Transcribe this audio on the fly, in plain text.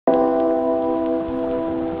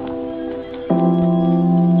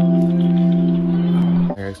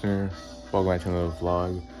welcome back to another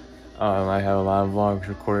vlog. I have a lot of vlogs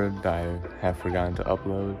recorded that I have forgotten to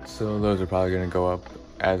upload, so those are probably going to go up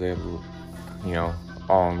as a,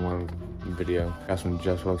 all in one video. Got some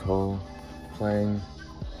Just What's Whole playing,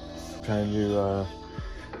 trying to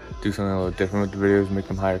do something a little different with the videos, make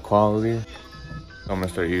them higher quality. I'm going to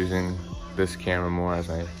start using this camera more as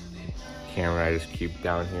my camera I just keep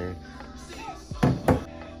down here.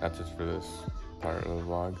 That's it for this part of the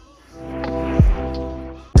vlog.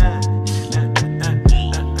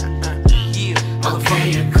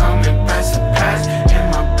 Okay, you're coming past the past in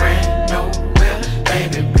my brand new whip.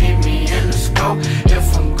 Baby, beat me in the scope.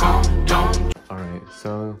 If I'm gone, don't. Alright,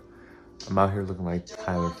 so I'm out here looking like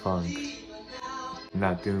Tyler Funk.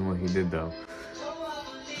 Not doing what he did though.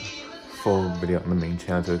 Full video on the main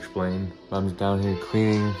channel to explain. I'm just down here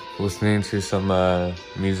cleaning, listening to some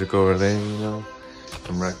music over there,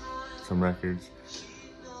 some records.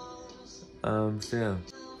 So yeah,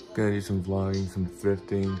 gonna do some vlogging, some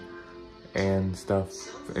thrifting, and stuff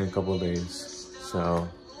in a couple of days. So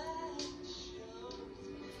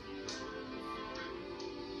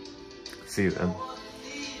see you then.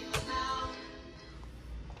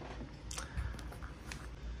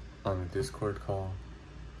 On a Discord call,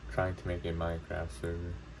 trying to make a Minecraft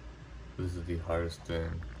server. This is the hardest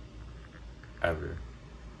thing ever.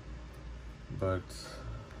 But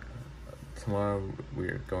tomorrow we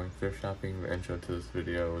are going thrift shopping. The intro to this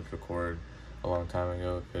video was recorded a long time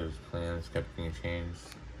ago because plans kept getting changed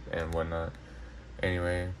and whatnot.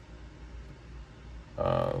 Anyway,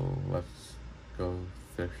 let's go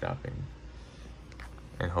thrift shopping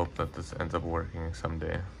and hope that this ends up working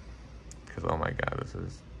someday, because oh my god, this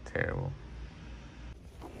is terrible.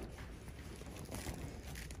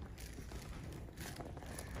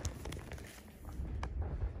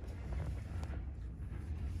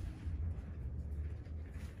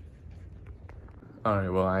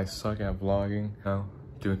 Alright, well, I suck at vlogging now,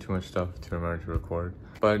 doing too much stuff to remember to record.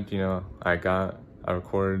 But, I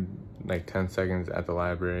recorded like 10 seconds at the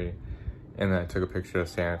library, and then I took a picture of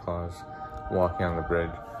Santa Claus walking on the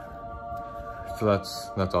bridge. So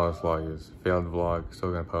that's all this vlog is. Failed vlog,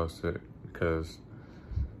 still gonna post it, because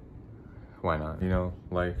why not?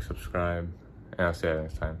 Like, subscribe, and I'll see you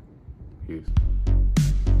next time. Peace.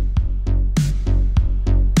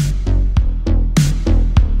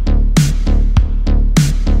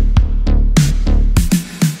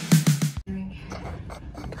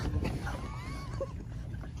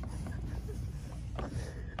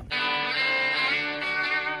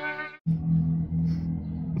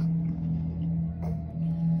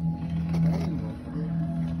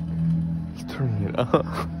 Turn it up.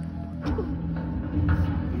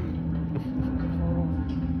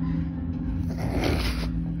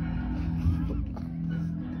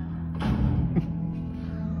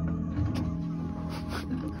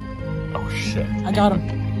 Oh shit. I got him.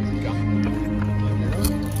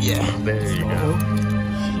 Yeah, there you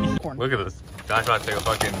go. Look at this. Josh about to take a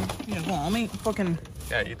fucking... Yeah, well, let me fucking...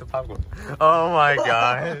 Yeah, eat the popcorn. Oh my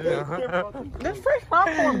god. That's fresh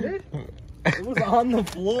popcorn, dude. It was on the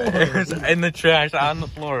floor. It was in the trash, on the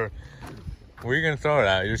floor. Where are you gonna throw it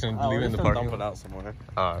at? You're just gonna leave it in the parking lot? Dump it out somewhere.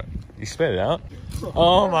 You spit it out?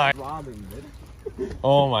 Oh my. Robbing, dude.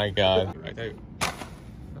 Oh my god. I tell you.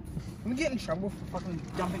 Can we get in trouble for fucking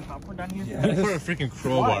dumping popcorn down here? Yeah. Put a freaking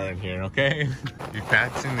crowbar in here, okay? You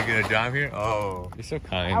practicing to get a job here? Oh, you're so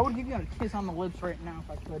kind. I would give you a kiss on the lips right now if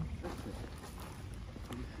I could.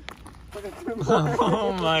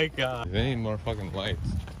 Oh my god. They need more fucking lights.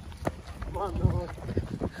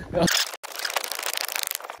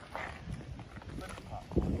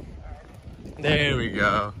 There we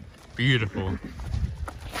go. Beautiful.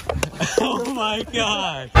 Oh my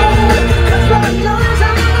god.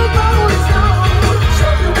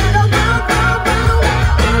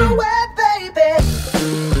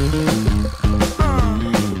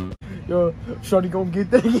 Yo, shorty gonna get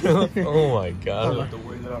that. Oh my god.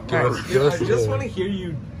 I just want to hear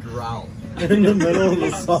you growl. In the middle of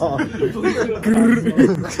the song.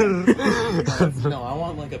 No, I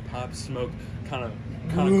want like a Pop Smoke kind of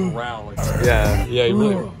growl. Like, Yeah, you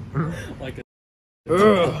really. like a...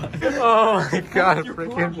 Oh my god,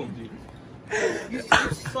 freaking. You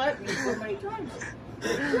slapped me so many times.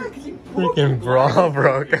 Freaking bra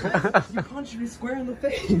broke. You punched me square in the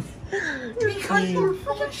face. Because you were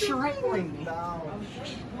fucking strangling me.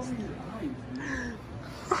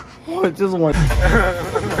 What? Just one.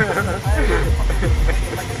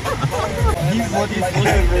 He's looking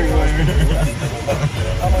everywhere.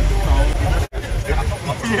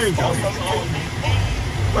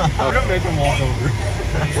 I'm gonna make him walk over.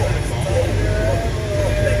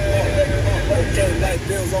 Like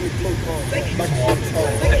bills on me blue card.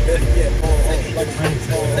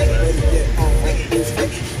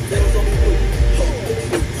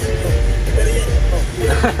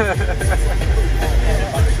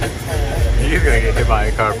 buy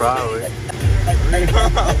a car, probably.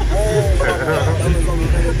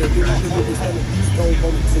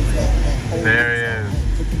 There he is.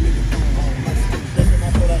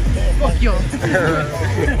 Fuck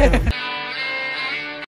you.